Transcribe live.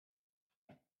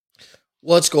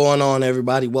What's going on,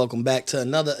 everybody? Welcome back to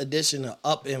another edition of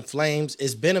Up in Flames.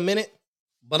 It's been a minute,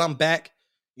 but I'm back.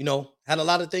 Had a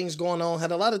lot of things going on,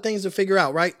 had a lot of things to figure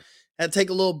out, right? Had to take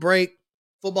a little break.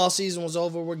 Football season was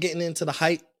over. We're getting into the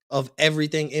height of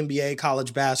everything NBA,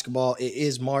 college basketball. It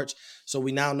is March. So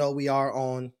we now know we are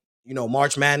on,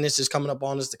 March Madness is coming up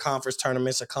on us. The conference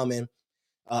tournaments are coming.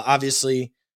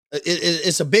 Obviously,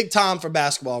 it's a big time for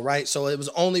basketball, right? So it was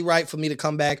only right for me to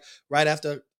come back right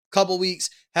after a couple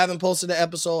weeks. Haven't posted an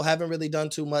episode, haven't really done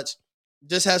too much.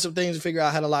 Just had some things to figure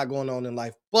out, had a lot going on in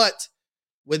life. But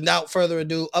without further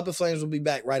ado, Up in Flames will be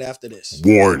back right after this.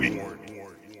 Warning.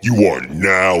 You are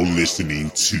now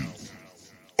listening to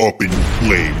Up in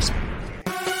Flames.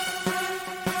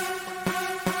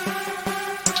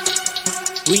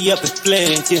 We up in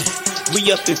flames, yeah.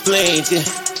 We up in flames, yeah.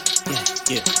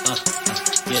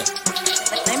 Yeah.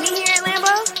 Let me hear it,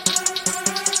 Lambo.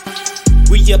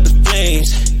 We up in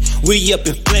flames. We up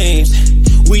in flames.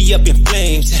 We up in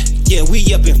flames. Yeah,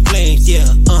 we up in flames,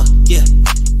 yeah.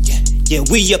 Yeah,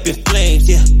 we up in flames,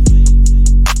 yeah.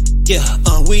 Yeah,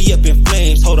 we up in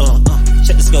flames. Hold on,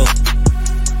 check this go.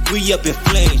 We up in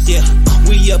flames, yeah.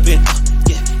 We up in,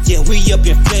 yeah, we up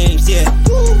in flames, yeah.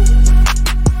 Woo.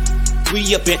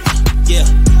 We up in, yeah.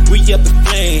 We up in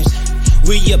flames.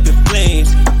 We up in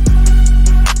flames.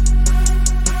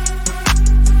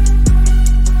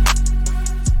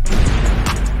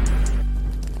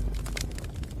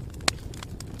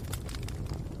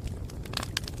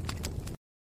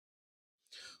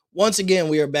 Once again,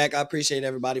 we are back. I appreciate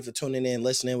everybody for tuning in,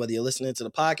 listening, whether you're listening to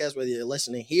the podcast, whether you're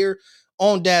listening here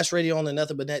on Dash Radio on the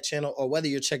Nothing But Net channel, or whether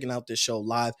you're checking out this show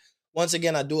live. Once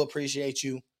again, I do appreciate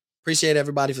you. Appreciate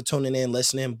everybody for tuning in,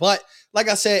 listening. But like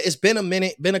I said, it's been a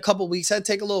minute, been a couple weeks. Had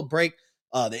to take a little break.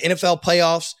 The NFL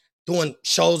playoffs, doing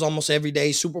shows almost every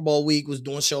day. Super Bowl week was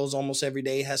doing shows almost every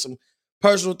day. Had some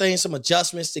personal things, some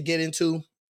adjustments to get into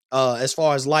as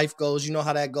far as life goes. You know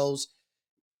how that goes.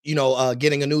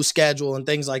 Getting a new schedule and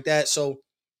things like that. So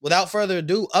without further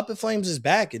ado, Up in Flames is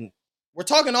back. And we're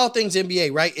talking all things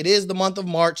NBA, right? It is the month of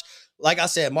March. Like I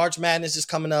said, March Madness is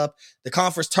coming up. The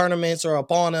conference tournaments are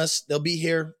upon us. They'll be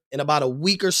here in about a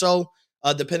week or so,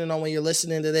 depending on when you're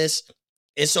listening to this.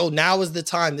 And so now is the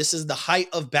time. This is the height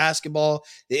of basketball.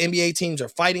 The NBA teams are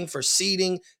fighting for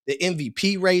seeding. The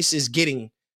MVP race is getting,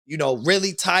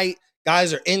 really tight.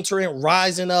 Guys are entering,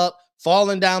 rising up,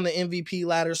 falling down the MVP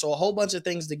ladder. So a whole bunch of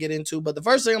things to get into. But the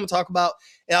first thing I'm going to talk about,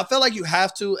 and I feel like you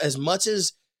have to, as much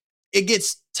as it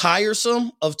gets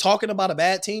tiresome of talking about a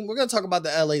bad team, we're going to talk about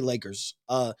the LA Lakers.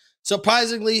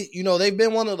 Surprisingly, they've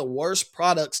been one of the worst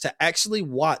products to actually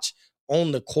watch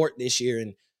on the court this year.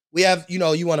 And we have, you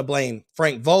want to blame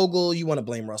Frank Vogel. You want to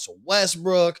blame Russell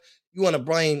Westbrook. You want to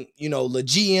blame, the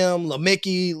GM,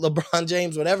 LaMickey, LeBron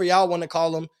James, whatever y'all want to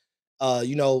call him.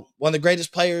 One of the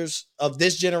greatest players of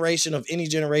this generation, of any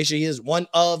generation. He is one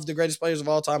of the greatest players of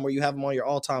all time. Where you have him on your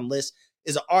all-time list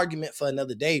is an argument for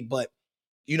another day. But,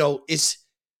 it's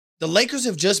the Lakers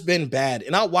have just been bad.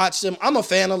 And I watched them. I'm a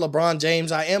fan of LeBron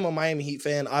James. I am a Miami Heat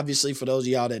fan, obviously, for those of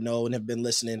y'all that know and have been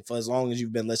listening for as long as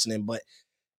you've been listening. But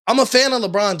I'm a fan of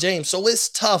LeBron James, so it's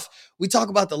tough. We talk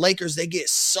about the Lakers. They get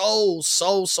so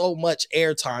much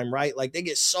airtime, right? Like, they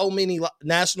get so many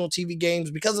national TV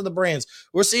games because of the brands.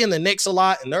 We're seeing the Knicks a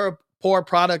lot, and they're a poor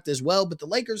product as well. But the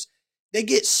Lakers, they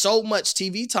get so much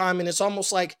TV time, and it's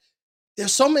almost like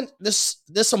there's some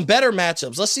better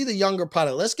matchups. Let's see the younger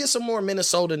product. Let's get some more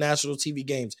Minnesota national TV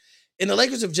games. And the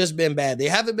Lakers have just been bad. They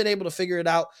haven't been able to figure it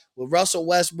out with Russell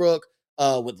Westbrook,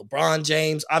 with LeBron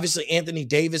James. Obviously, Anthony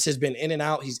Davis has been in and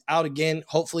out. He's out again.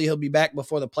 Hopefully, he'll be back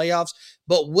before the playoffs.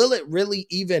 But will it really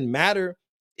even matter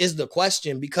is the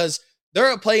question, because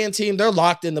they're a play-in team. They're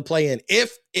locked in the play-in.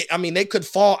 They could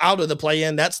fall out of the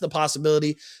play-in. That's the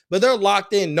possibility. But they're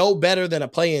locked in no better than a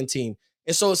play-in team.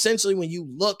 And so, essentially, when you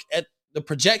look at the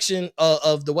projection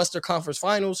of the Western Conference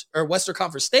Finals or Western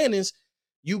Conference standings,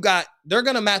 they're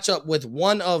going to match up with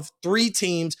one of three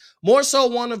teams, more so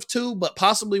one of two, but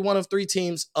possibly one of three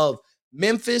teams of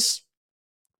Memphis,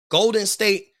 Golden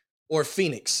State, or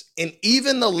Phoenix. And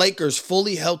even the Lakers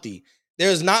fully healthy,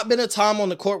 there's not been a time on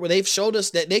the court where they've showed us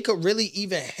that they could really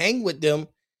even hang with them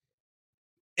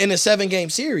in a 7-game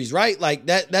series, right? Like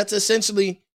that's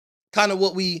essentially kind of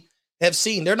what we have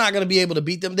seen. They're not going to be able to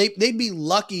beat them. They'd be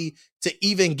lucky to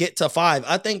even get to 5.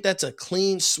 I think that's a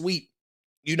clean sweep.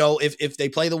 If they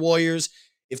play the Warriors,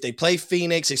 if they play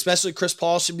Phoenix, especially Chris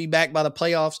Paul should be back by the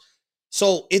playoffs.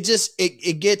 So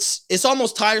it's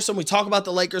almost tiresome. We talk about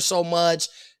the Lakers so much.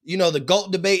 The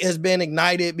GOAT debate has been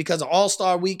ignited because of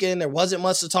All-Star Weekend. There wasn't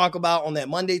much to talk about on that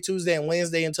Monday, Tuesday, and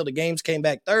Wednesday until the games came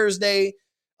back Thursday.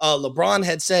 LeBron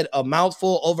had said a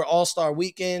mouthful over All-Star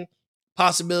Weekend.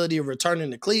 possibility of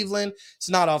returning to Cleveland. It's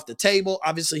not off the table.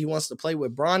 Obviously, he wants to play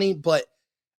with Bronny, but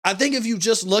I think if you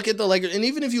just look at the Lakers, and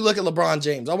even if you look at LeBron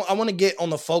James, I want to get on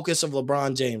the focus of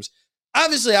LeBron James.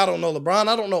 Obviously, I don't know LeBron.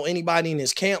 I don't know anybody in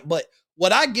his camp, but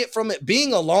what I get from it,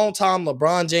 being a longtime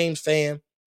LeBron James fan,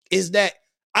 is that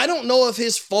I don't know if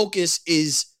his focus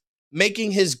is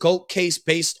making his GOAT case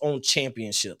based on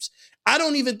championships. I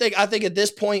think at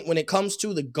this point, when it comes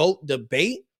to the GOAT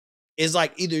debate, is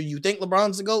like either you think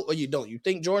LeBron's the GOAT or you don't. You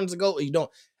think Jordan's the GOAT or you don't.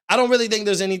 I don't really think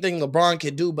there's anything LeBron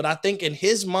could do, but I think in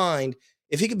his mind,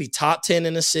 if he could be top 10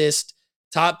 in assists,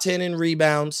 top 10 in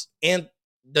rebounds, and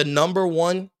the number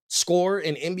one scorer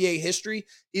in NBA history,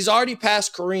 he's already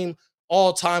passed Kareem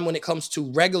all time when it comes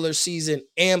to regular season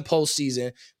and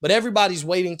postseason. But everybody's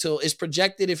waiting till it's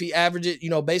projected if he averages,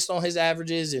 based on his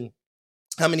averages and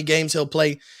how many games he'll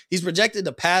play, he's projected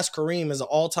to pass Kareem as an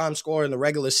all-time scorer in the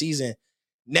regular season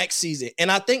next season.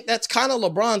 And I think that's kind of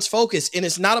LeBron's focus. And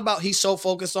it's not about he's so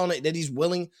focused on it that he's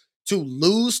willing to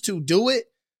lose to do it.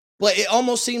 But it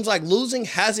almost seems like losing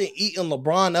hasn't eaten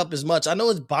LeBron up as much. I know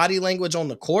his body language on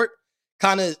the court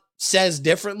kind of says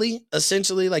differently,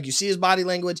 essentially. Like, you see his body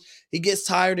language, he gets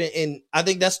tired. And I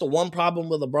think that's the one problem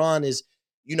with LeBron is,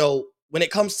 when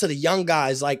it comes to the young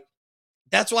guys, like,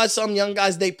 that's why some young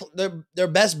guys, their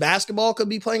best basketball could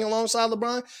be playing alongside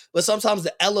LeBron. But sometimes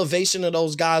the elevation of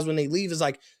those guys when they leave is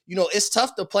like, it's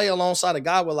tough to play alongside a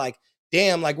guy where, like,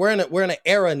 damn, like, we're in an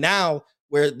era now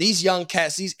where these young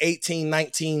cats, these 18,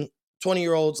 19,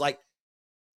 20-year-olds, like,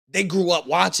 they grew up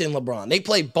watching LeBron. They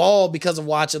play ball because of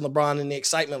watching LeBron and the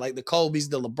excitement, like the Kobe's,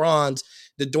 the LeBrons,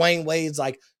 the Dwayne Wades.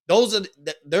 Like,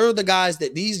 they're the guys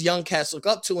that these young cats look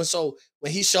up to. And so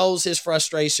when he shows his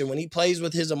frustration, when he plays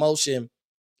with his emotion,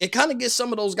 it kind of gets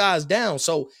some of those guys down.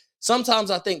 So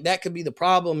sometimes I think that could be the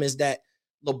problem, is that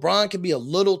LeBron can be a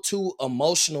little too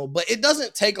emotional, but it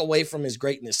doesn't take away from his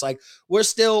greatness. Like, we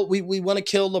want to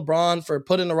kill LeBron for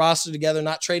putting the roster together,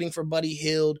 not trading for Buddy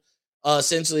Hield.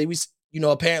 Essentially,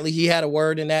 apparently he had a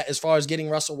word in that as far as getting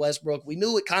Russell Westbrook. We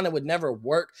knew it kind of would never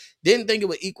work. Didn't think it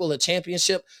would equal a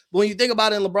championship. But when you think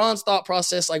about it in LeBron's thought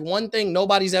process, like, one thing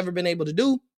nobody's ever been able to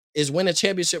do is win a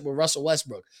championship with Russell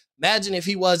Westbrook. Imagine if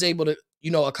he was able to,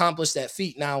 accomplish that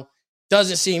feat. Now,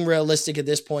 doesn't seem realistic at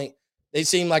this point. They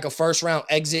seem like a first-round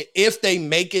exit if they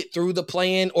make it through the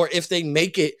play-in, or if they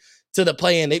make it to the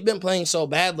play-in. They've been playing so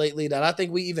bad lately that I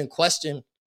think we even question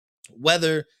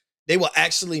whether they will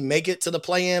actually make it to the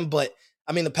play-in. But,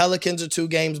 I mean, the Pelicans are 2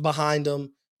 games behind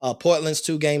them. Portland's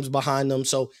 2 games behind them.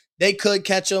 So they could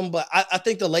catch them. But I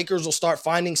think the Lakers will start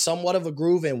finding somewhat of a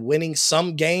groove and winning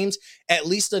some games, at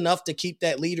least enough to keep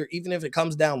that leader, even if it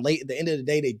comes down late. At the end of the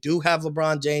day, they do have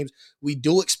LeBron James. We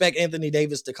do expect Anthony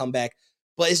Davis to come back.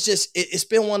 But it's just, it's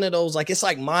been one of those, like, it's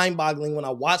like mind-boggling when I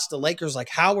watch the Lakers. Like,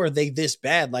 how are they this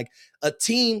bad? Like, a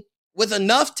team with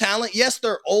enough talent. Yes,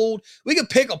 they're old. We could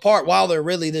pick apart why they're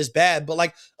really this bad. But,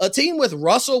 like, a team with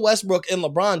Russell Westbrook and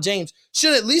LeBron James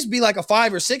should at least be like a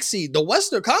 5 or 6 seed. The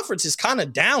Western Conference is kind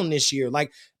of down this year.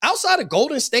 Like, outside of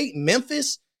Golden State,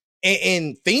 Memphis,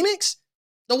 and Phoenix,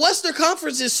 the Western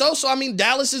Conference is so. I mean,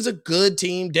 Dallas is a good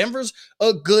team. Denver's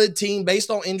a good team based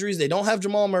on injuries. They don't have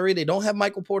Jamal Murray. They don't have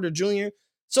Michael Porter Jr.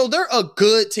 So they're a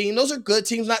good team. Those are good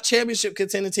teams, not championship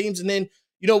contending teams. And then,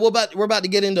 we're about to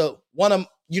get into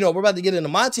we're about to get into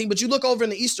my team, but you look over in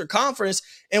the Eastern Conference,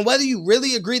 and whether you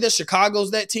really agree that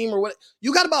Chicago's that team or what,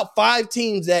 you got about 5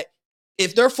 teams that,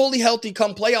 if they're fully healthy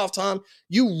come playoff time,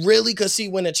 you really could see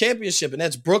win a championship. And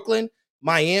that's Brooklyn,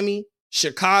 Miami,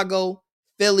 Chicago,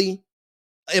 Philly,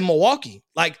 and Milwaukee.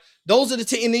 Like, those are the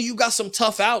teams. And then you got some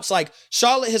tough outs. Like,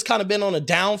 Charlotte has kind of been on a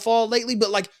downfall lately,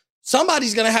 but, like,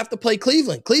 somebody's going to have to play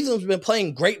Cleveland. Cleveland's been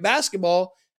playing great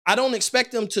basketball. I don't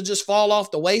expect them to just fall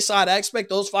off the wayside. I expect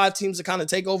those 5 teams to kind of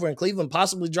take over, and Cleveland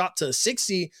possibly drop to a 6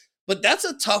 seed. But that's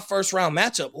a tough first-round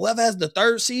matchup. Whoever has the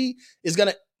 3rd seed is going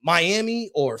to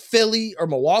Miami or Philly or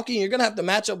Milwaukee. And you're going to have to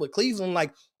match up with Cleveland.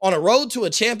 Like, on a road to a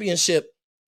championship,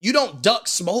 you don't duck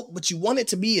smoke, but you want it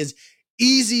to be as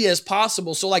easy as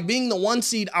possible. So, like, being the 1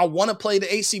 seed, I want to play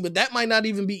the 8 seed, but that might not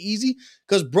even be easy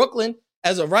because Brooklyn,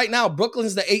 as of right now,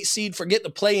 Brooklyn's the 8 seed. Forget the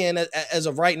play-in. As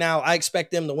of right now, I expect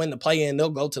them to win the play-in.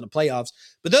 They'll go to the playoffs.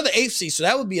 But they're the 8th seed, so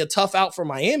that would be a tough out for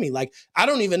Miami. Like, I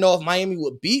don't even know if Miami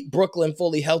would beat Brooklyn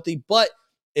fully healthy. But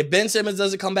if Ben Simmons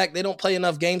doesn't come back, they don't play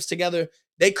enough games together,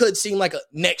 they could seem like a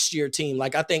next year team.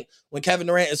 Like, I think when Kevin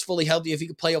Durant is fully healthy, if he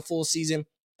could play a full season,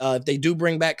 if they do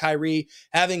bring back Kyrie,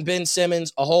 having Ben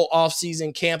Simmons, a whole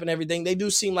offseason camp and everything, they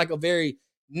do seem like a very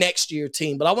next year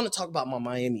team. But I want to talk about my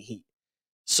Miami Heat.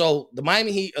 So the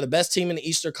Miami Heat are the best team in the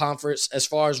Eastern Conference as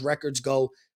far as records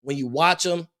go. When you watch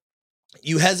them,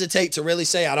 you hesitate to really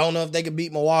say, I don't know if they could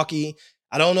beat Milwaukee.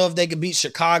 I don't know if they could beat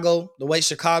Chicago the way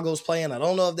Chicago's playing. I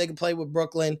don't know if they can play with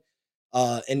Brooklyn.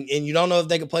 And you don't know if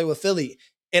they can play with Philly.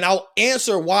 And I'll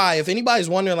answer why. If anybody's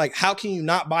wondering, like, how can you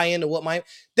not buy into what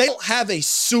they don't have a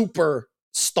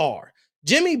superstar.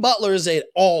 Jimmy Butler is an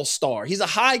all-star. He's a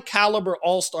high-caliber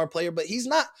all-star player, but he's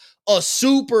not a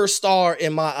superstar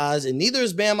in my eyes, and neither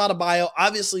is Bam Adebayo.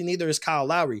 Obviously, neither is Kyle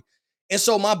Lowry. And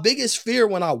so my biggest fear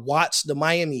when I watch the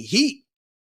Miami Heat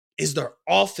is their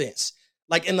offense.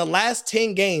 Like, in the last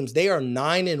 10 games, they are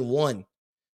 9-1,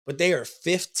 but they are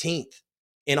 15th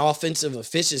in offensive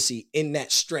efficiency in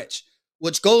that stretch,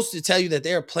 which goes to tell you that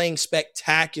they are playing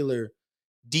spectacular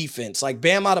defense. Like,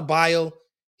 Bam Adebayo,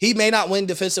 he may not win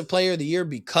Defensive Player of the Year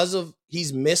because of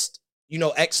he's missed,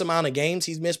 X amount of games.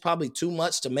 He's missed probably too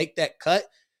much to make that cut.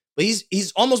 But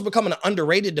he's almost becoming an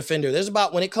underrated defender. There's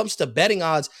about, when it comes to betting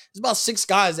odds, there's about 6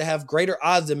 guys that have greater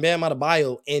odds than Bam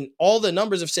Adebayo. And all the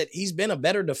numbers have said he's been a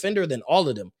better defender than all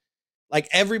of them. Like,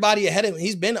 everybody ahead of him,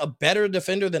 he's been a better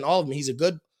defender than all of them. He's a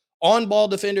good on-ball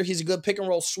defender. He's a good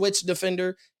pick-and-roll switch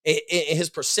defender.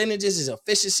 His percentages, his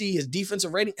efficiency, his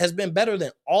defensive rating has been better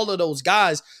than all of those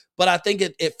guys. But I think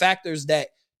it factors that,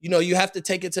 you have to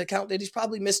take into account that he's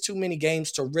probably missed too many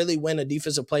games to really win a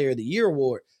Defensive Player of the Year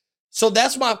award. So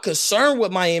that's my concern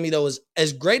with Miami, though, is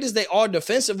as great as they are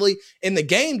defensively, and the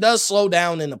game does slow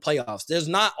down in the playoffs. There's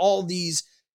not all these,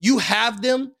 you have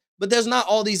them, but there's not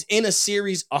all these in a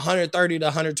series 130 to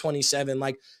 127.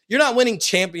 Like, you're not winning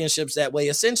championships that way.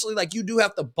 Essentially, like, you do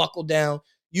have to buckle down.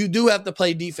 You do have to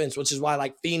play defense, which is why,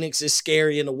 like, Phoenix is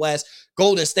scary in the West.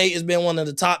 Golden State has been one of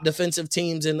the top defensive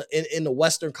teams in the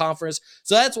Western Conference.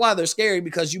 So that's why they're scary,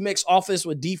 because you mix offense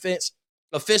with defense,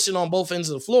 efficient on both ends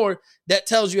of the floor. That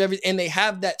tells you everything. And they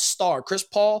have that star. Chris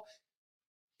Paul,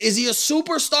 is he a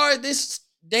superstar at this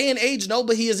day and age? No,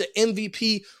 but he is an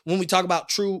MVP when we talk about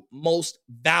true most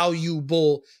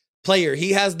valuable player.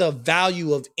 He has the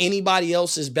value of anybody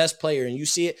else's best player. And you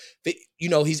see it,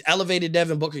 he's elevated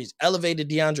Devin Booker. He's elevated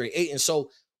DeAndre Ayton.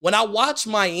 So when I watch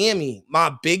Miami,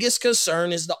 my biggest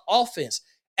concern is the offense.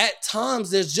 At times,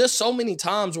 there's just so many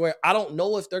times where I don't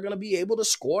know if they're going to be able to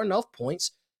score enough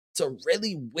points to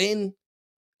really win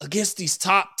against these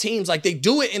top teams. Like, they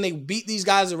do it and they beat these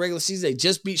guys in regular season. They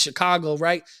just beat Chicago,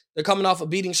 right? They're coming off of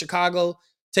beating Chicago,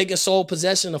 taking sole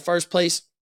possession of first place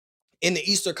in the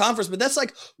Eastern Conference. But that's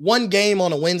like one game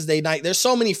on a Wednesday night. There's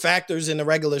so many factors in the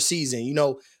regular season.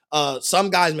 Some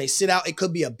guys may sit out. It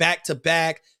could be a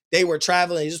back-to-back. They were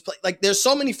traveling. Just play. Like, there's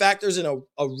so many factors in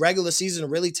a regular season to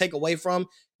really take away from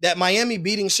that. Miami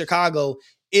beating Chicago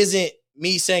isn't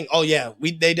me saying, oh, yeah,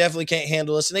 they definitely can't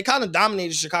handle us. And they kind of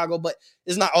dominated Chicago, but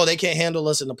it's not, oh, they can't handle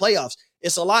us in the playoffs.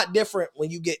 It's a lot different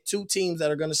when you get two teams that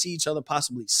are going to see each other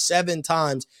possibly 7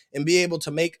 times and be able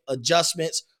to make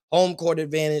adjustments, home court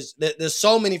advantage. There's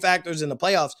so many factors in the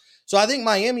playoffs. So I think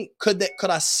Miami, could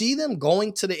I see them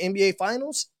going to the NBA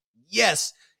Finals?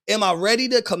 Yes. Am I ready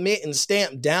to commit and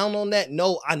stamp down on that?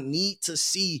 No, I need to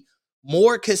see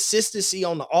more consistency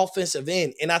on the offensive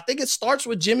end. And I think it starts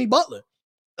with Jimmy Butler.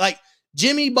 Like,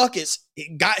 Jimmy Buckets,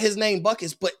 got his name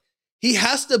Buckets, but he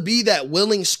has to be that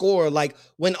willing scorer. Like,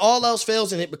 when all else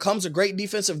fails and it becomes a great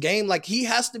defensive game, like, he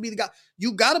has to be the guy.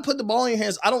 You got to put the ball in your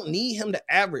hands. I don't need him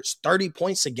to average 30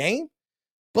 points a game,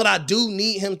 but I do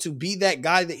need him to be that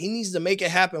guy that he needs to make it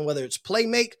happen, whether it's play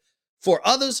make for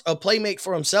others or play make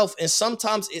for himself. And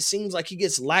sometimes it seems like he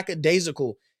gets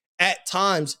lackadaisical at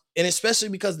times, and especially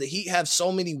because the Heat have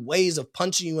so many ways of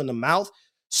punching you in the mouth,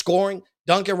 scoring.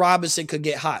 Duncan Robinson could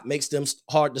get hot, makes them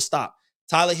hard to stop.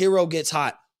 Tyler Hero gets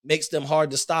hot, makes them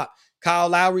hard to stop. Kyle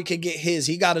Lowry could get his.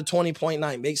 He got a 20-point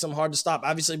night, makes them hard to stop.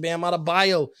 Obviously, Bam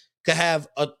Adebayo could have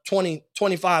a 20,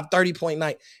 25, 30-point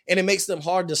night, and it makes them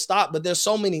hard to stop. But there's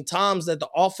so many times that the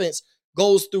offense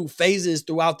goes through phases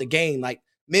throughout the game. Like,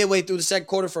 midway through the second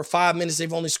quarter for 5 minutes,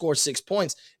 they've only scored 6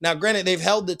 points. Now, granted, they've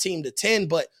held the team to 10,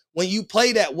 but when you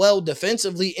play that well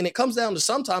defensively, and it comes down to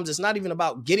sometimes it's not even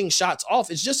about getting shots off,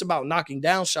 it's just about knocking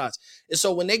down shots. And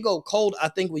so when they go cold, I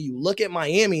think when you look at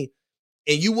Miami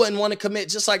and you wouldn't want to commit,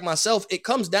 just like myself, it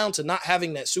comes down to not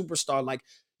having that superstar. Like,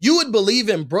 you would believe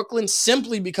in Brooklyn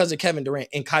simply because of Kevin Durant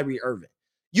and Kyrie Irving.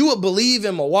 You would believe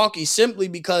in Milwaukee simply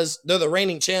because they're the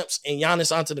reigning champs and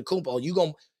Giannis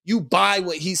Antetokounmpo. You buy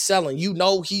what he's selling. You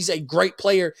know he's a great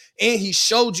player, and he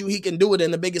showed you he can do it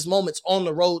in the biggest moments on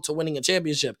the road to winning a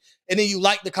championship. And then you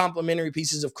like the complementary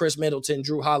pieces of Chris Middleton,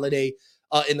 Drew Holiday,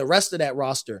 and the rest of that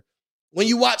roster. When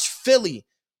you watch Philly,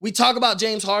 we talk about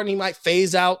James Harden. He might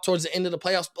phase out towards the end of the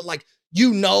playoffs, but, like,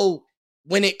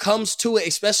 when it comes to it,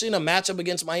 especially in a matchup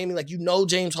against Miami, like,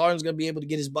 James Harden's going to be able to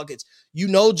get his buckets.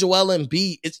 Joel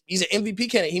Embiid, he's an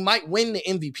MVP candidate. He might win the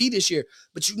MVP this year,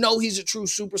 but he's a true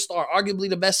superstar, arguably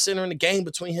the best center in the game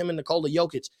between him and Nikola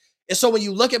Jokic. And so when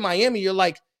you look at Miami, you're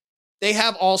like, they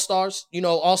have all-stars,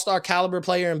 all-star caliber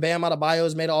player, and Bam Adebayo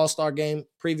has made an all-star game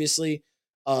previously.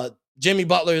 Jimmy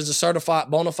Butler is a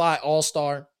certified bona fide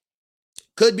all-star.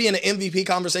 Could be in an MVP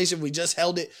conversation. We just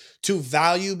held it to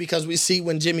value because we see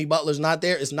when Jimmy Butler's not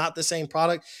there, it's not the same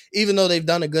product, even though they've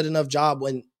done a good enough job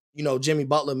when, Jimmy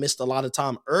Butler missed a lot of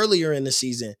time earlier in the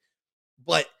season.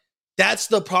 But that's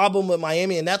the problem with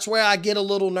Miami, and that's where I get a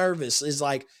little nervous, is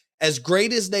like, as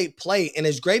great as they play and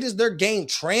as great as their game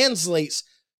translates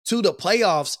to the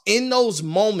playoffs, in those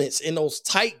moments, in those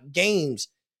tight games,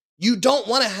 you don't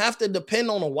want to have to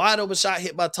depend on a wide open shot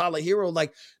hit by Tyler Hero.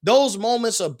 Like, those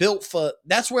moments are built for,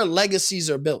 that's where legacies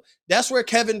are built. That's where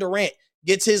Kevin Durant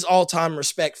gets his all-time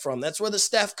respect from. That's where the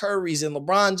Steph Currys and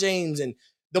LeBron James and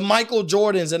the Michael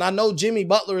Jordans, and I know Jimmy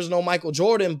Butler is no Michael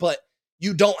Jordan, but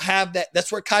you don't have that.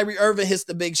 That's where Kyrie Irving hits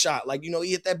the big shot. Like, he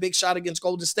hit that big shot against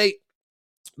Golden State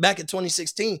back in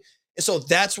 2016. And so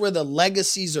that's where the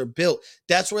legacies are built.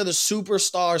 That's where the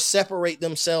superstars separate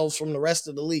themselves from the rest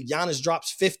of the league. Giannis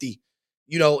drops 50,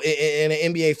 in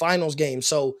an NBA Finals game.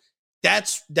 So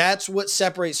that's what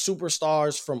separates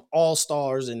superstars from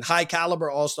all-stars and high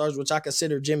caliber all-stars, which I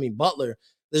consider Jimmy Butler.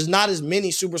 There's not as many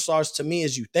superstars to me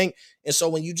as you think. And so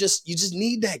when you just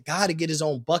need that guy to get his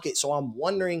own bucket. So I'm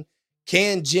wondering,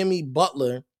 can Jimmy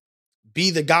Butler be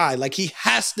the guy? Like, he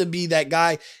has to be that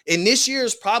guy. And this year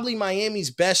is probably Miami's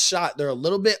best shot. They're a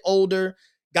little bit older.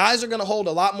 Guys are going to hold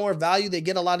a lot more value. They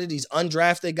get a lot of these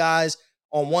undrafted guys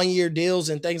on one-year deals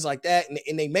and things like that,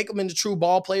 and they make them into true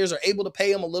ball players, are able to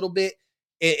pay them a little bit,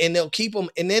 and they'll keep them.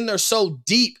 And then they're so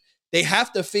deep, they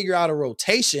have to figure out a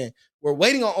rotation. We're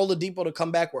waiting on Oladipo to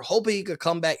come back. We're hoping he could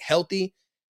come back healthy,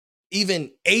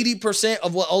 even 80%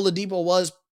 of what Oladipo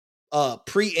was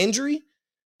pre-injury.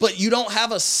 But you don't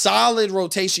have a solid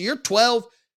rotation. You're 12,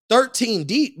 13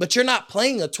 deep, but you're not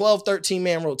playing a 12,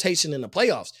 13-man rotation in the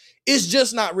playoffs. It's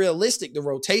just not realistic. The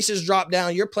rotations drop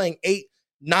down. You're playing 8,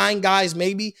 9 guys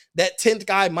maybe. That 10th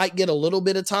guy might get a little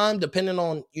bit of time depending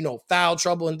on, foul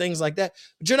trouble and things like that.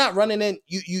 But you're not running in.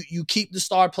 You keep the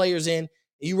star players in.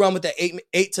 You run with that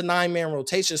 8 to 9-man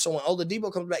rotation. So when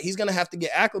Oladipo comes back, he's going to have to get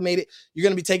acclimated. You're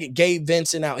going to be taking Gabe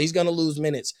Vincent out. He's going to lose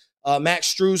minutes.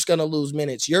 Max Strus going to lose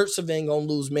minutes. Yurtseven going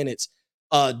to lose minutes.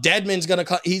 Dedmon's going to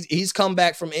come. He's come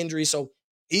back from injury, so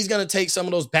he's going to take some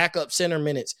of those backup center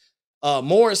minutes.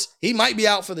 Morris, he might be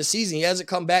out for the season. He hasn't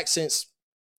come back since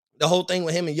the whole thing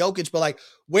with him and Jokic, but like,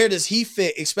 where does he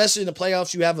fit? Especially in the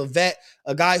playoffs, you have a vet,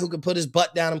 a guy who can put his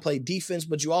butt down and play defense,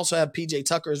 but you also have PJ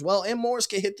Tucker as well, and Morris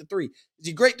can hit the three. Is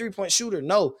he a great three-point shooter?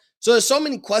 No. So there's so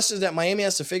many questions that Miami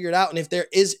has to figure it out, and if there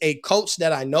is a coach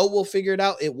that I know will figure it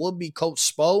out, it will be Coach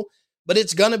Spo, but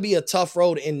it's going to be a tough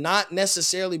road, and not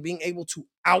necessarily being able to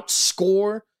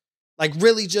outscore, like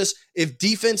really just if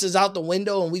defense is out the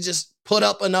window and we just put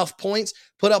up enough points,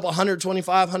 put up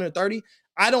 125, 130,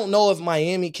 I don't know if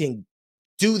Miami can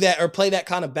do that or play that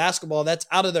kind of basketball. That's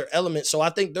out of their element. So I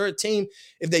think they're a team,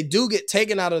 if they do get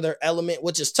taken out of their element,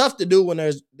 which is tough to do when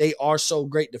they are so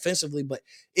great defensively, but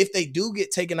if they do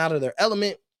get taken out of their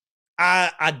element,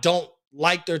 I don't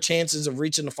like their chances of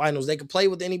reaching the finals. They could play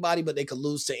with anybody, but they could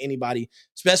lose to anybody,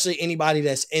 especially anybody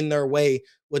that's in their way,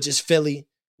 which is Philly,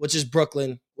 which is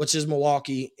Brooklyn, which is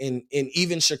Milwaukee, and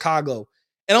even Chicago.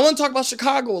 And I want to talk about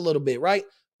Chicago a little bit, right?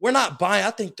 We're not buying.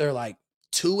 I think they're like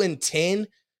 2-10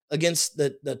 against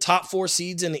the top 4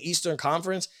 seeds in the Eastern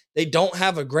Conference. They don't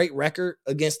have a great record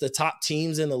against the top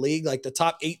teams in the league, like the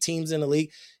top 8 teams in the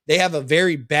league. They have a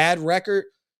very bad record.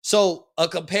 So a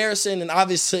comparison, and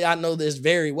obviously I know this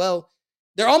very well,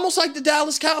 they're almost like the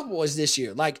Dallas Cowboys this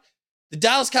year. Like the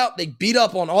Dallas Cowboys, they beat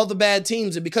up on all the bad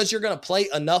teams, and because you're going to play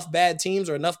enough bad teams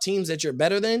or enough teams that you're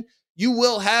better than, you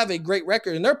will have a great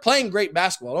record. And they're playing great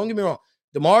basketball. Don't get me wrong.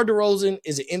 DeMar DeRozan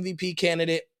is an MVP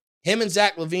candidate. Him and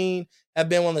Zach LaVine have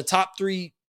been one of the top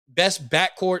 3 best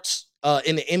backcourts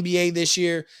in the NBA this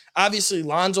year. Obviously,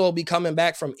 Lonzo will be coming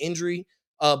back from injury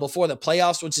before the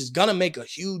playoffs, which is going to make a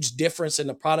huge difference in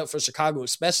the product for Chicago,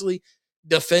 especially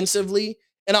defensively.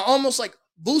 And I almost like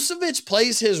Vucevic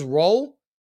plays his role,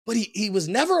 but he was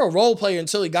never a role player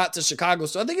until he got to Chicago.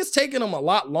 So I think it's taken him a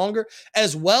lot longer.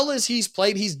 As well as he's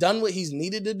played, he's done what he's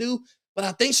needed to do. But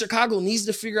I think Chicago needs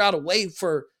to figure out a way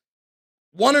for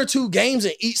 1 or 2 games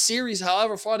in each series,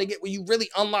 however far they get, where you really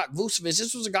unlock Vucevic.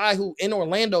 This was a guy who in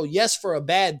Orlando, yes, for a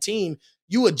bad team,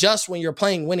 you adjust when you're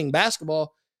playing winning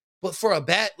basketball. But for a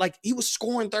bad, like he was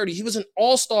scoring 30. He was an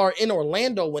all-star in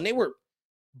Orlando when they were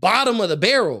bottom of the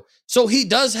barrel. So he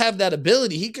does have that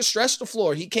ability. He can stretch the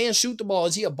floor. He can shoot the ball.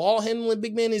 Is he a ball handling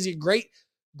big man? Is he a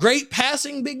great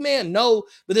passing big man? No,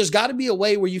 but there's got to be a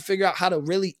way where you figure out how to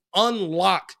really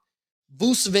unlock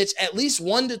Vucevic at least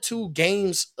 1 to 2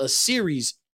 games a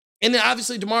series. And then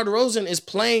obviously DeMar DeRozan is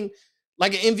playing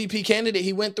like an MVP candidate.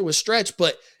 He went through a stretch,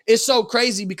 but it's so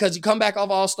crazy because you come back off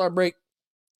All-Star break.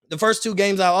 The first 2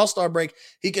 games out of All-Star break,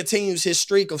 he continues his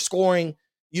streak of scoring,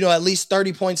 at least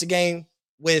 30 points a game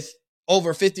with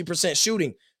over 50%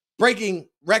 shooting, breaking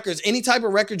records. Any type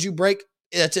of record you break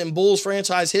that's in Bulls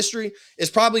franchise history is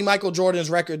probably Michael Jordan's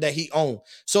record that he owned.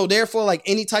 So therefore, like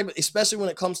any type of, especially when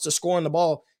it comes to scoring the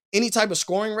ball, any type of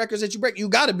scoring records that you break, you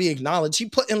got to be acknowledged. He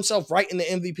put himself right in the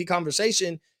MVP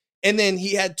conversation. And then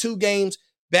he had 2 games,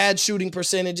 bad shooting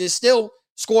percentages, still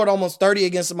scored almost 30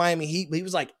 against the Miami Heat. He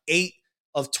was like 8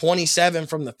 of 27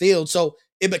 from the field. So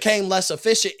it became less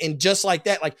efficient. And just like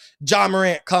that, like Ja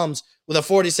Morant comes with a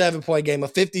 47-point game, a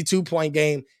 52-point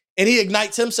game, and he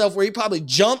ignites himself where he probably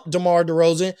jumped DeMar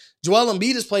DeRozan. Joel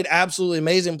Embiid has played absolutely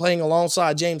amazing playing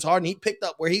alongside James Harden. He picked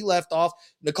up where he left off.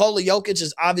 Nikola Jokic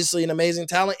is obviously an amazing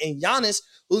talent. And Giannis,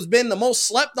 who's been the most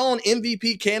slept on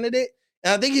MVP candidate,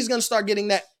 and I think he's going to start getting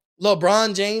that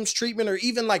LeBron James treatment or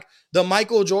even like the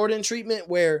Michael Jordan treatment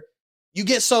where you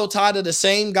get so tired of the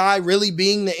same guy really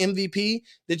being the MVP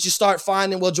that you start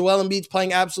finding, well, Joel Embiid's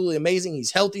playing absolutely amazing.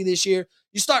 He's healthy this year.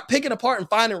 You start picking apart and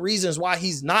finding reasons why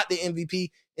he's not the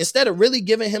MVP instead of really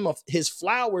giving him his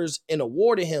flowers and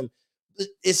awarding him.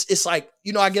 It's like,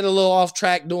 I get a little off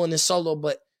track doing this solo,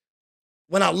 but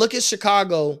when I look at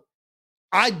Chicago,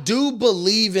 I do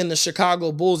believe in the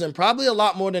Chicago Bulls and probably a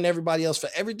lot more than everybody else for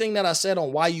everything that I said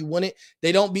on why you win it.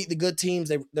 They don't beat the good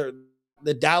teams. They're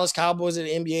the Dallas Cowboys of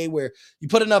the NBA where you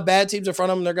put enough bad teams in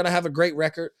front of them, they're going to have a great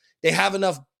record. They have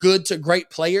enough good to great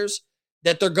players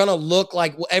that they're going to look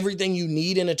like everything you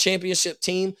need in a championship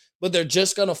team, but they're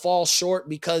just going to fall short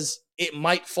because it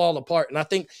might fall apart. And I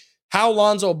think how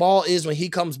Lonzo Ball is when he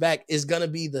comes back is going to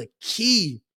be the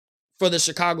key for the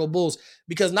Chicago Bulls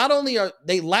because not only are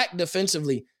they lack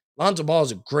defensively, Lonzo Ball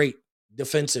is a great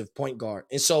defensive point guard.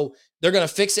 And so they're going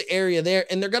to fix the area there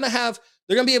and they're going to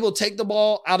be able to take the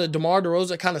ball out of DeMar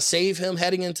DeRozan, kind of save him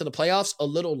heading into the playoffs a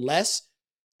little less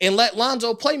and let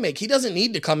Lonzo play make. He doesn't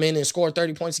need to come in and score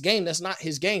 30 points a game. That's not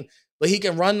his game, but he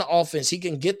can run the offense. He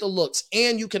can get the looks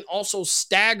and you can also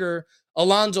stagger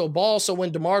Alonzo Ball. So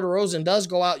when DeMar DeRozan does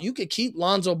go out, you could keep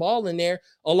Lonzo Ball in there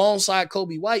alongside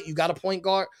Kobe White. You got a point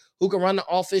guard who can run the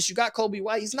offense. You got Kobe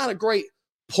White. He's not a great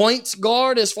points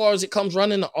guard as far as it comes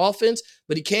running the offense,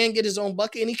 but he can get his own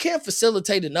bucket and he can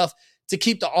facilitate enough to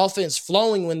keep the offense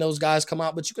flowing when those guys come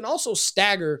out. But you can also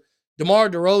stagger DeMar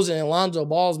DeRozan and Lonzo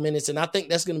Ball's minutes. And I think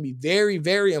that's going to be very,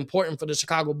 very important for the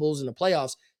Chicago Bulls in the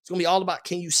playoffs. It's going to be all about,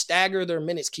 can you stagger their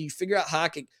minutes? Can you figure out how I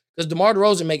can, because DeMar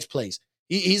DeRozan makes plays.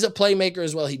 He's a playmaker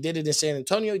as well. He did it in San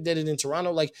Antonio. He did it in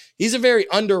Toronto. Like he's a very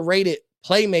underrated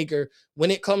playmaker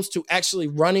when it comes to actually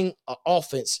running an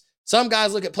offense. Some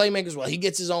guys look at playmakers, well, he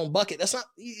gets his own bucket.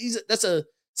 That's a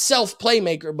self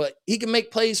playmaker, but he can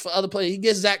make plays for other players. He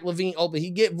gets Zach LaVine open.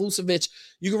 He get Vucevic.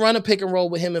 You can run a pick and roll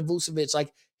with him and Vucevic.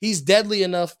 Like he's deadly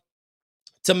enough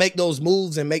to make those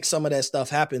moves and make some of that stuff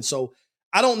happen. So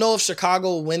I don't know if Chicago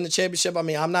will win the championship. I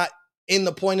mean, I'm not in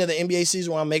the point of the NBA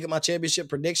season where I'm making my championship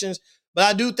predictions, but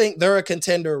I do think they're a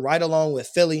contender right along with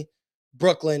Philly,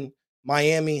 Brooklyn,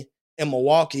 Miami, and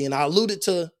Milwaukee. And I alluded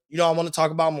to, I want to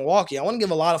talk about Milwaukee. I want to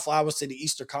give a lot of flowers to the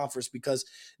Eastern Conference because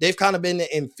they've kind of been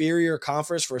the inferior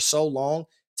conference for so long.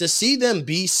 To see them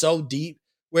be so deep,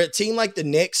 where a team like the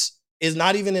Knicks is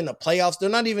not even in the playoffs, they're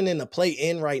not even in the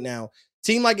play-in right now.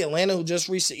 Team like Atlanta, who just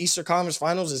reached the Eastern Conference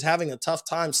Finals, is having a tough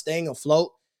time staying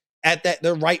afloat at that.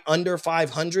 They're right under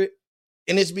 500.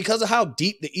 And it's because of how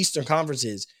deep the Eastern Conference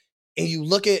is. And you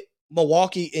look at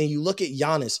Milwaukee and you look at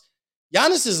Giannis.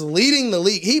 Giannis is leading the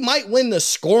league. He might win the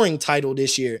scoring title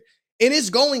this year. And it's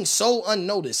going so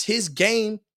unnoticed. His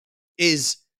game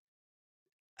is,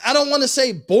 I don't want to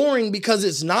say boring because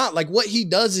it's not. Like what he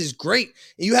does is great.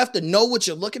 And you have to know what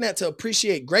you're looking at to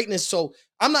appreciate greatness. So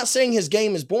I'm not saying his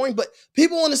game is boring, but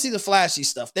people want to see the flashy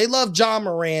stuff. They love Ja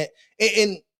Morant.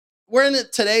 And we're in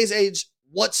today's age,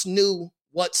 what's new?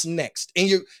 What's next? And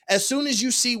as soon as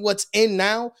you see what's in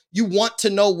now, you want to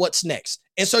know what's next.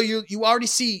 And so you already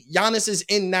see Giannis is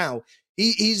in now.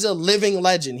 He's a living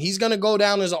legend. He's going to go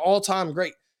down as an all-time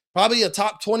great. Probably a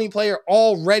top 20 player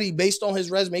already based on his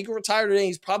resume. He can retire today.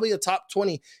 He's probably a top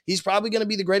 20. He's probably going to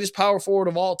be the greatest power forward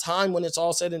of all time when it's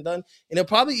all said and done. And he'll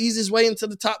probably ease his way into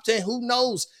the top 10. Who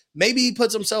knows? Maybe he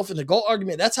puts himself in the GOAT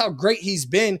argument. That's how great he's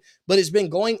been, but it's been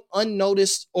going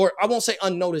unnoticed, or I won't say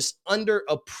unnoticed,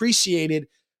 underappreciated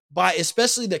by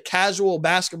especially the casual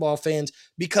basketball fans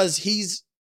because he's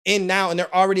in now and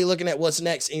they're already looking at what's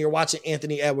next. And you're watching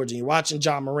Anthony Edwards and you're watching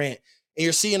Ja Morant and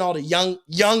you're seeing all the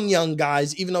young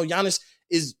guys, even though Giannis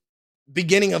is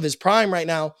beginning of his prime right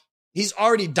now, he's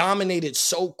already dominated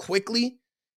so quickly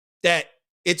that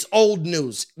it's old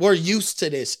news. We're used to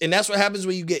this. And that's what happens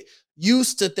when you get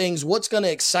used to things. What's going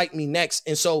to excite me next?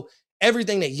 And so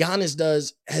everything that Giannis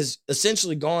does has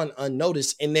essentially gone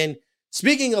unnoticed. And then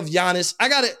speaking of Giannis,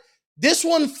 this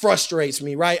one frustrates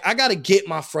me, right? I got to get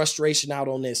my frustration out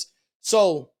on this.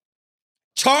 So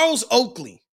Charles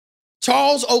Oakley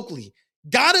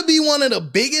got to be one of the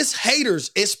biggest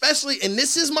haters, especially, and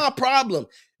this is my problem.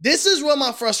 This is where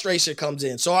my frustration comes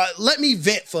in. So let me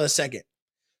vent for a second.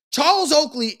 Charles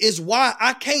Oakley is why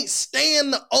I can't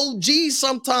stand the OGs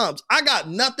sometimes. I got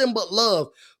nothing but love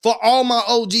for all my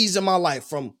OGs in my life,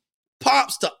 from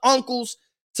pops to uncles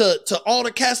to all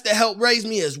the cats that helped raise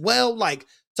me as well, like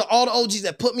to all the OGs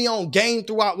that put me on game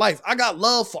throughout life. I got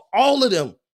love for all of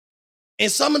them.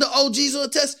 And some of the OGs will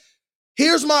attest.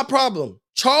 Here's my problem.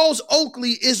 Charles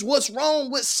Oakley is what's wrong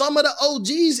with some of the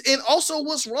OGs and also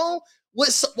what's wrong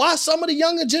with why some of the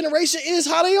younger generation is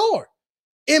how they are.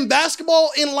 In basketball,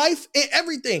 in life, in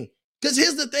everything. Because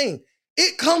here's the thing.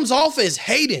 It comes off as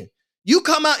hating. You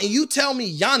come out and you tell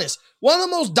me Giannis, one of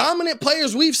the most dominant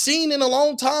players we've seen in a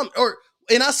long time,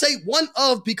 and I say one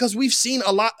of because we've seen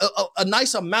a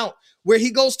nice amount where he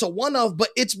goes to one of, but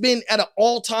it's been at an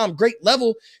all-time great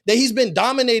level that he's been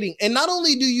dominating. And not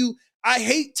only I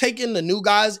hate taking the new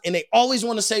guys and they always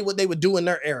want to say what they would do in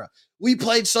their era. We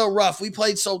played so rough. We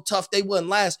played so tough. They wouldn't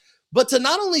last. But to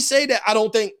not only say that,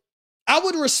 I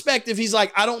would respect if he's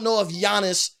like, I don't know if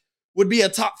Giannis would be a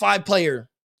top 5 player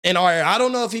in our era. I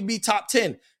don't know if he'd be top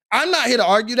 10. I'm not here to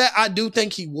argue that. I do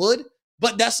think he would,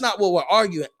 but that's not what we're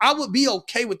arguing. I would be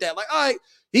okay with that. Like, all right,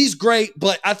 he's great,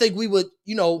 but I think we would,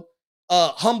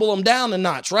 humble him down a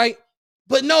notch, right?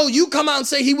 But no, you come out and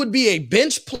say he would be a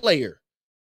bench player.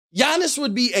 Giannis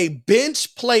would be a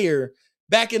bench player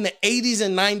back in the 80s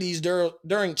and 90s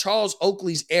during Charles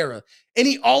Oakley's era. And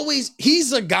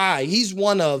he's a guy, he's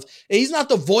one of, and he's not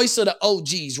the voice of the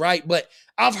OGs, right? But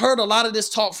I've heard a lot of this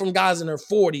talk from guys in their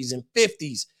 40s and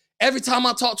 50s. Every time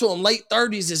I talk to them, late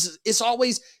 30s, it's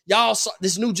always, y'all,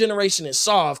 this new generation is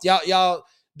soft. Y'all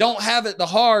don't have it the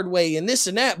hard way and this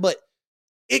and that. But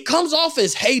it comes off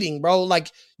as hating, bro.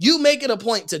 Like, you make it a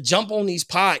point to jump on these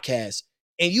podcasts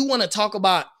and you want to talk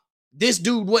about this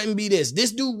dude wouldn't be this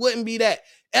dude wouldn't be that.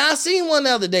 And I seen one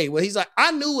the other day where he's like,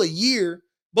 I knew a year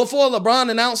before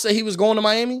LeBron announced that he was going to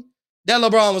Miami, that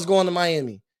LeBron was going to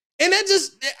Miami. And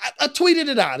I tweeted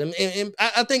it out. And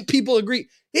I think people agree.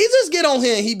 He just get on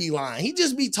here and he be lying. He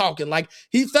just be talking. Like,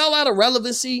 he fell out of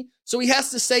relevancy. So he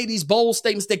has to say these bold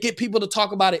statements that get people to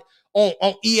talk about it on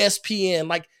ESPN.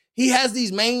 Like, he has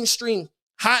these mainstream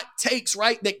hot takes,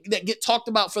 right, that get talked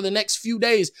about for the next few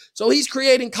days. So he's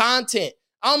creating content.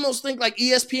 I almost think like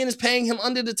ESPN is paying him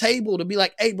under the table to be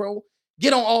like, hey, bro,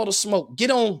 get on All the Smoke. Get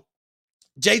on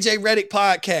JJ Redick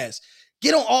podcast.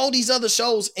 Get on all these other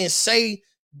shows and say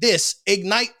this.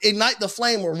 Ignite the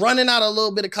flame. We're running out a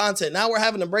little bit of content. Now we're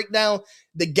having to break down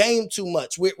the game too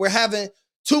much. We're having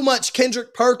too much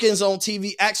Kendrick Perkins on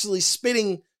TV actually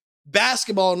spitting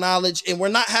basketball knowledge, and we're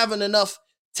not having enough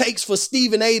takes for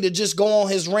Stephen A to just go on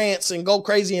his rants and go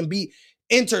crazy and be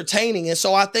entertaining. And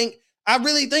so I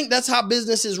really think that's how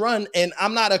business is run. And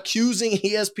I'm not accusing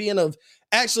ESPN of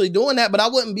actually doing that, but I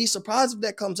wouldn't be surprised if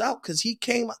that comes out, because he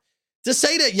came to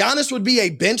say that Giannis would be a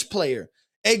bench player,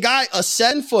 a guy, a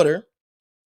 7-footer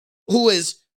who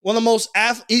is one of the most,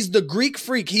 he's the Greek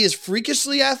freak. He is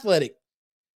freakishly athletic,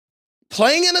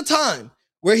 playing in a time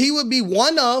where he would be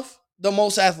one of the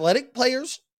most athletic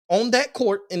players on that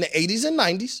court in the 80s and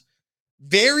 90s.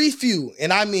 Very few,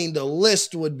 and I mean the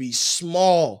list would be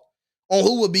small on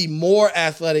who would be more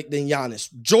athletic than Giannis.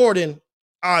 Jordan,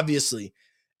 obviously.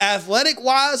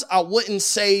 Athletic-wise, I wouldn't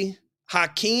say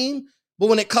Hakeem, but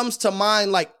when it comes to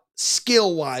mine, like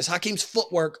skill-wise, Hakeem's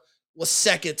footwork was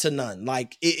second to none.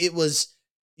 Like, it was,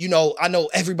 I know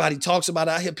everybody talks about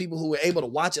it. I hear people who were able to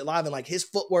watch it live, and like, his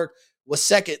footwork was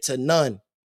second to none.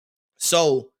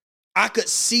 So I could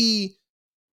see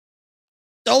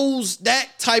that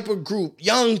type of group,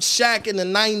 young Shaq in the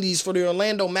 90s for the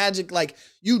Orlando Magic, like,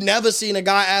 you never seen a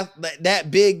guy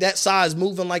that big, that size,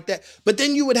 moving like that. But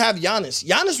then you would have Giannis.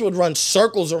 Giannis would run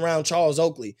circles around Charles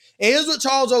Oakley. And here's what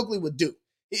Charles Oakley would do.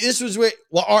 This was where,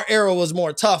 our era was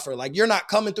more tougher. Like, you're not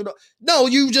coming through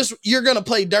you're going to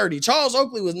play dirty. Charles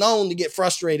Oakley was known to get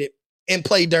frustrated and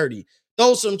play dirty.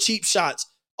 Throw some cheap shots.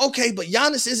 Okay, but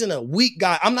Giannis isn't a weak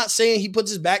guy. I'm not saying he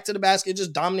puts his back to the basket,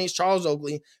 just dominates Charles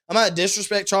Oakley. I'm not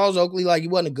disrespect Charles Oakley like he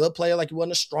wasn't a good player, like he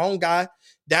wasn't a strong guy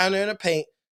down there in the paint.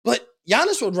 But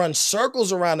Giannis would run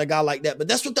circles around a guy like that. But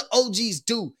that's what the OGs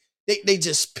do. They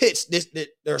just pitch.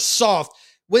 They're soft.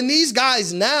 When these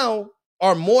guys now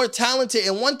are more talented,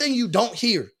 and one thing you don't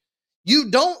hear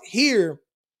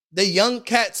the young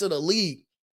cats of the league.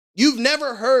 You've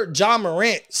never heard Ja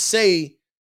Morant say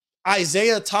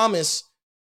Isaiah Thomas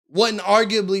wouldn't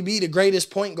arguably be the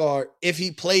greatest point guard if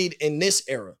he played in this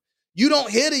era. You don't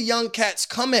hear the young cats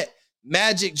come at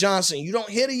Magic Johnson. You don't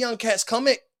hear the young cats come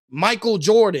at Michael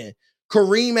Jordan,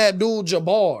 Kareem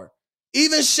Abdul-Jabbar,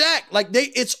 even Shaq. Like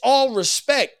it's all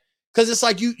respect, because it's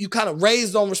like you kind of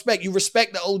raised on respect. You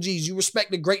respect the OGs. You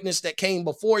respect the greatness that came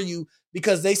before you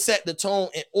because they set the tone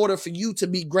in order for you to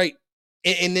be great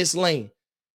in this lane.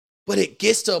 But it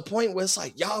gets to a point where it's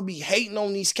like, y'all be hating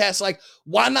on these cats. Like,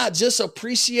 why not just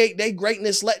appreciate their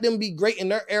greatness? Let them be great in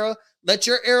their era. Let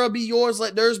your era be yours.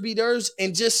 Let theirs be theirs.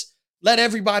 And just let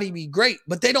everybody be great.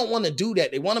 But they don't want to do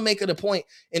that. They want to make it a point.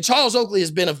 And Charles Oakley has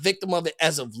been a victim of it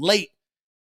as of late,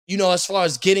 as far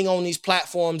as getting on these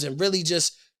platforms and really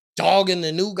just dogging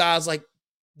the new guys. Like,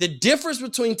 the difference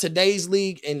between today's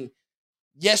league and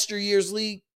yesteryear's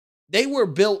league, they were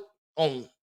built on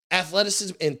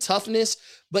athleticism and toughness,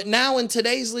 but now in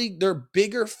today's league, they're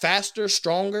bigger, faster,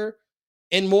 stronger,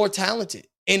 and more talented.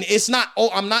 And it's not,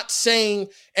 I'm not saying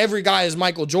every guy is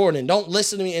Michael Jordan. Don't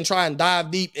listen to me and try and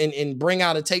dive deep and bring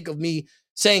out a take of me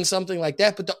saying something like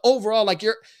that. But the overall, like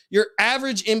your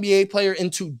average NBA player in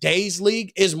today's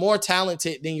league is more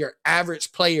talented than your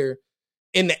average player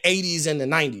in the 80s and the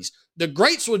 90s. The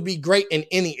greats would be great in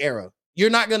any era. You're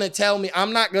not going to tell me,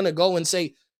 I'm not going to go and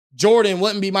say Jordan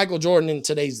wouldn't be Michael Jordan in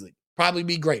today's league. Probably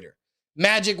be greater.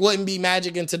 Magic wouldn't be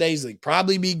Magic in today's league.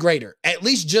 Probably be greater. At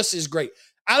least just as great.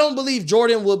 I don't believe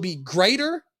Jordan will be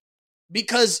greater,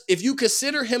 because if you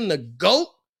consider him the GOAT,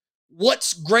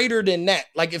 what's greater than that?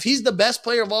 Like, if he's the best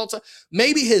player of all time,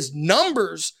 maybe his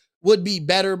numbers would be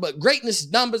better, but greatness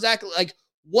numbers act like,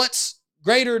 what's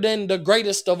greater than the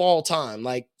greatest of all time?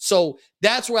 Like, so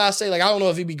that's where I say, like, I don't know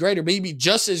if he'd be greater, but he'd be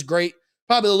just as great.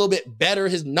 Probably a little bit better.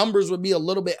 His numbers would be a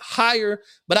little bit higher,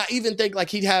 but I even think like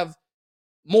he'd have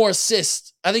more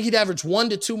assists. I think he'd average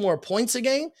 1 to 2 more points a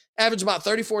game, average about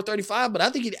 34, 35, but I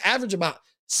think he'd average about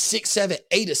 6, 7,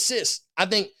 8 assists. I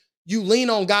think you lean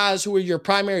on guys who are your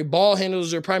primary ball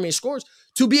handlers or primary scorers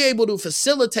to be able to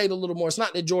facilitate a little more. It's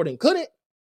not that Jordan couldn't.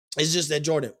 It's just that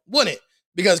Jordan wouldn't,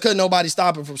 because couldn't nobody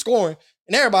stop him from scoring,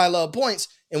 and everybody loved points.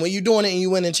 And when you're doing it and you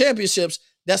winning championships,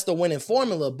 that's the winning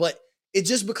formula. But it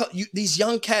just because these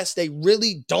young cats, they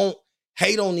really don't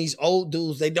hate on these old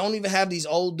dudes. They don't even have these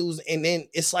old dudes. And then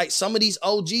it's like some of these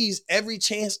OGs, every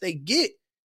chance they get,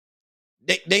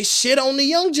 they shit on the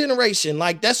young generation.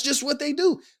 Like, that's just what they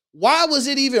do. Why was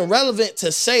it even relevant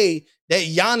to say that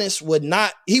Giannis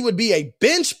would be a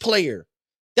bench player?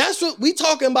 That's what we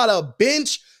talking about, a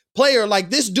bench player. Like,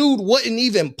 this dude wouldn't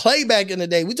even play back in the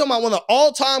day. We talking about one of the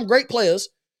all-time great players,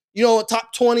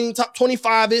 top 20, top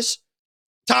 25-ish.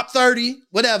 Top 30,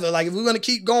 whatever. Like, if we're going to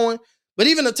keep going. But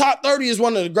even the top 30 is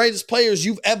one of the greatest players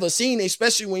you've ever seen,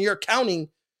 especially when you're counting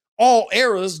all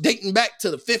eras dating back to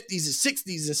the 50s and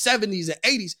 60s and 70s and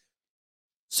 80s.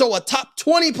 So a top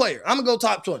 20 player, I'm going to go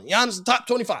top 20. Giannis is top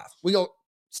 25. We go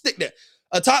stick there.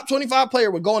 A top 25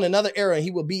 player would go in another era and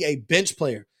he would be a bench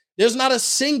player. There's not a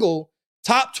single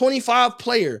top 25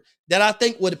 player that I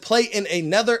think would play in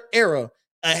another era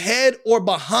ahead or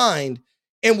behind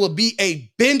and would be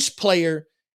a bench player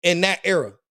in that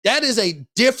era. That is a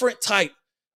different type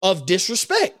of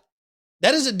disrespect.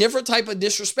 That is a different type of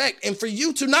disrespect. And for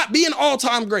you to not be an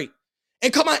all-time great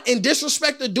and come out and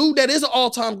disrespect a dude that is an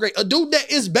all-time great, a dude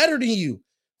that is better than you,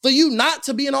 for you not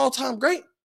to be an all-time great,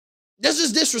 that's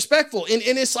just disrespectful. And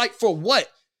it's like, for what?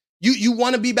 You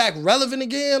want to be back relevant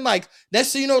again? Like,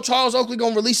 next thing you know, Charles Oakley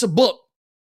going to release a book.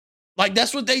 Like,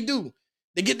 that's what they do.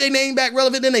 They get their name back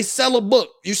relevant, then they sell a book.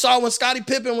 You saw when Scottie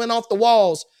Pippen went off the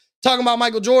walls talking about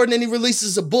Michael Jordan, and he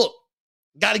releases a book.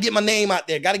 Got to get my name out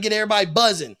there. Got to get everybody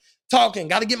buzzing, talking.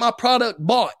 Got to get my product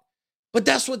bought. But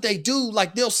that's what they do.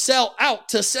 Like, they'll sell out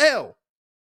to sell.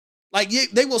 Like,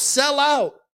 they will sell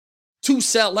out to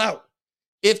sell out,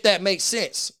 if that makes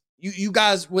sense. You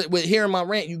guys, with hearing my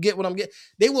rant, you get what I'm getting.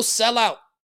 They will sell out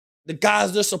the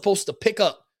guys they're supposed to pick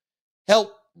up,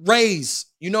 help raise.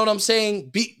 You know what I'm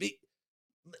saying?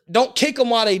 Don't kick them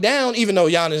while they down, even though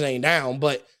Giannis ain't down.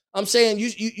 But I'm saying,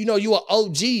 you an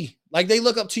OG. Like, they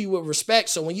look up to you with respect.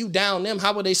 So when you down them,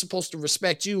 how are they supposed to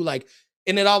respect you? Like,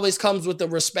 and it always comes with the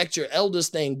respect your elders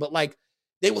thing. But like,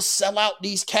 they will sell out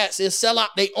these cats. They'll sell out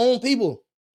their own people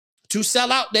to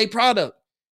sell out their product.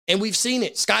 And we've seen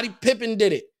it. Scottie Pippen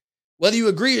did it. Whether you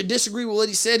agree or disagree with what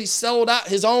he said, he sold out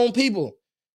his own people.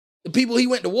 The people he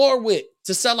went to war with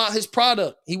to sell out his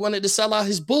product. He wanted to sell out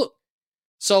his book.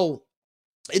 So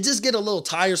it just get a little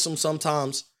tiresome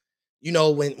sometimes,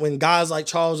 when guys like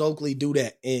Charles Oakley do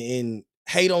that and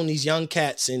hate on these young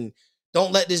cats and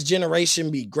don't let this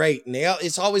generation be great. And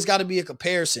it's always got to be a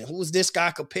comparison. Who is this guy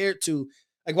compared to?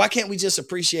 Like, why can't we just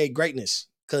appreciate greatness?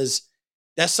 Because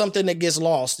that's something that gets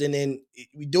lost. And then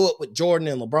we do it with Jordan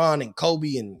and LeBron and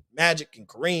Kobe and Magic and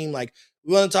Kareem. Like,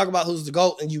 we want to talk about who's the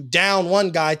GOAT, and you down one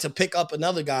guy to pick up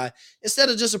another guy instead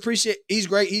of just appreciate he's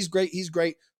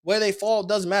great. Where they fall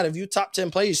doesn't matter. If you top 10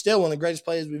 players, you're still one of the greatest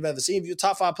players we've ever seen. If you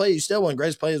top 5 players, you're still one of the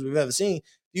greatest players we've ever seen. If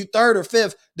you third or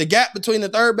fifth, the gap between the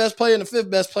third best player and the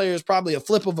fifth best player is probably a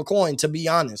flip of a coin, to be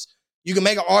honest. You can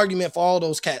make an argument for all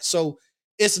those cats. So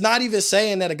it's not even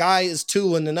saying that a guy is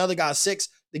 2 and another guy's 6.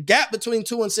 The gap between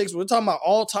 2 and 6, we're talking about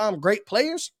all-time great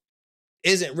players,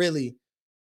 isn't really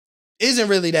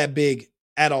that big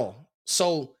at all.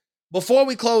 So before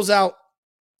we close out,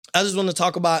 I just want to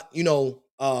talk about,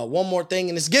 one more thing,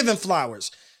 and it's giving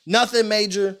flowers. Nothing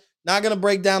major, not going to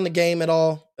break down the game at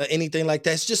all or anything like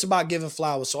that. It's just about giving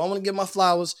flowers. So I want to give my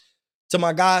flowers to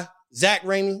my guy, Zach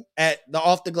Ramey at the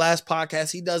Off the Glass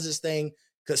podcast. He does this thing,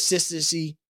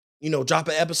 consistency, drop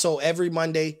an episode every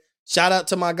Monday. Shout out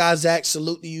to my guy, Zach.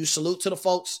 Salute to you. Salute to the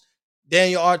folks,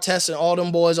 Daniel Artest and all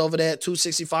them boys over there at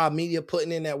 265 Media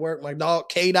putting in that work. My dog,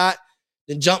 K-Dot,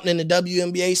 then jumped in the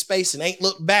WNBA space and ain't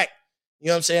looked back. You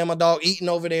know what I'm saying? My dog eating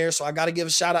over there, so I got to give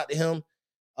a shout out to him.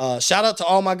 Shout out to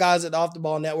all my guys at the Off the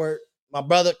Ball Network. My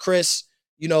brother, Chris,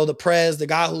 the Prez,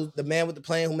 the man with the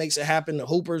plan who makes it happen, the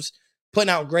Hoopers, putting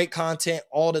out great content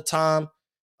all the time.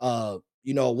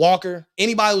 Walker,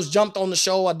 anybody who's jumped on the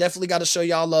show, I definitely got to show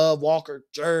y'all love. Walker,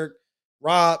 Jerg,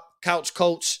 Rob, Couch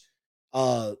Coach.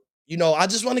 I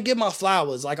just want to give my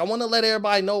flowers. Like, I want to let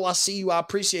everybody know I see you. I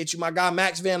appreciate you. My guy,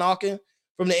 Max Van Auken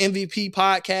from the MVP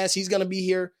podcast. He's going to be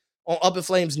here on Up in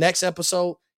Flames next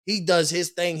episode. He does his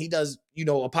thing. He does, a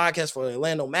podcast for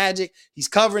Orlando Magic. He's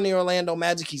covering the Orlando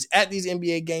Magic. He's at these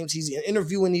NBA games. He's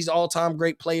interviewing these all-time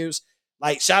great players.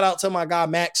 Like, shout out to my guy,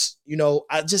 Max.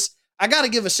 I got to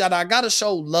give a shout out. I got to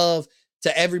show love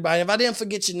to everybody. If I didn't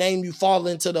forget your name, you fall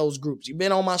into those groups. You've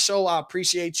been on my show. I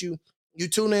appreciate you. You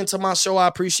tune into my show. I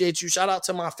appreciate you. Shout out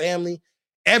to my family,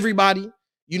 everybody,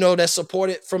 that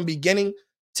supported from beginning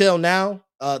till now.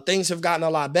 Things have gotten a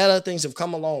lot better. Things have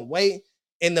come a long way,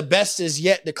 and the best is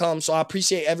yet to come. So I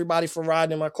appreciate everybody for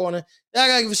riding in my corner. Then I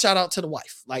got to give a shout out to the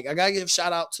wife. Like, I got to give a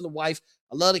shout out to the wife.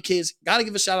 I love the kids. Got to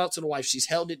give a shout out to the wife. She's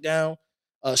held it down.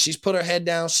 She's put her head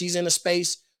down. She's in a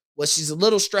space where she's a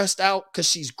little stressed out because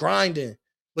she's grinding,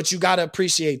 but you got to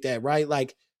appreciate that, right?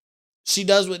 Like, she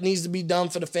does what needs to be done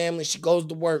for the family. She goes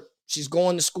to work. She's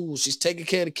going to school. She's taking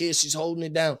care of the kids. She's holding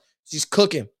it down. She's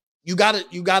cooking. You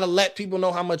gotta let people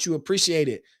know how much you appreciate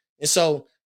it. And so,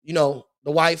 the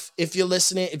wife, if you're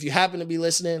listening, if you happen to be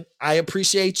listening, I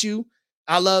appreciate you.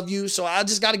 I love you. So I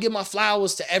just got to give my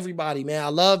flowers to everybody, man. I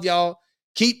love y'all.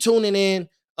 Keep tuning in.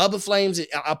 Up in Flames,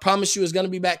 I promise you, it's going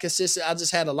to be back consistent. I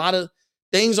just had a lot of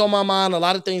things on my mind, a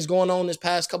lot of things going on this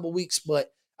past couple weeks,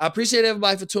 but I appreciate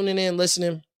everybody for tuning in,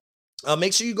 listening.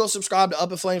 Make sure you go subscribe to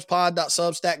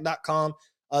upinflamespod.substack.com.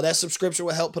 That subscription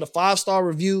will help. Put a 5-star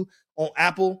review on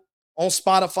Apple, on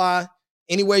Spotify,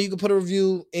 anywhere you can put a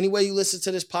review, anywhere you listen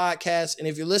to this podcast. And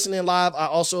if you're listening live, I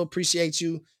also appreciate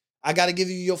you. I got to give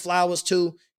you your flowers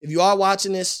too. If you are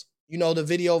watching this, the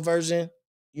video version,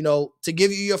 to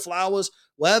give you your flowers,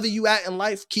 wherever you at in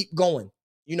life, keep going.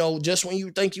 Just when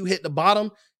you think you hit the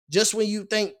bottom, just when you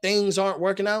think things aren't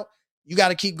working out, you got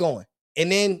to keep going.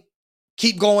 And then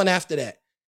keep going after that.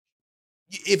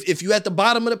 If you're at the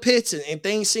bottom of the pits and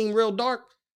things seem real dark,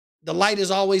 the light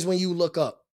is always when you look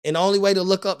up. And the only way to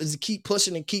look up is to keep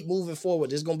pushing and keep moving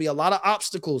forward. There's going to be a lot of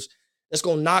obstacles that's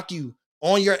going to knock you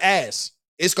on your ass.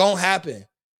 It's going to happen.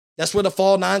 That's where the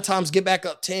fall 9 times, get back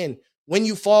up 10. When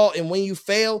you fall and when you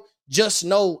fail, just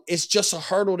know it's just a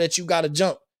hurdle that you got to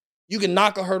jump. You can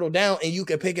knock a hurdle down and you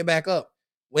can pick it back up.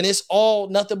 When it's all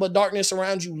nothing but darkness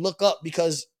around you, look up,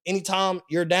 because anytime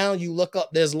you're down, you look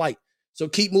up, there's light. So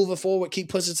keep moving forward, keep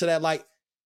pushing to that light.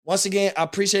 Once again, I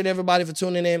appreciate everybody for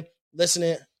tuning in,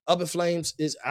 listening. Up in Flames is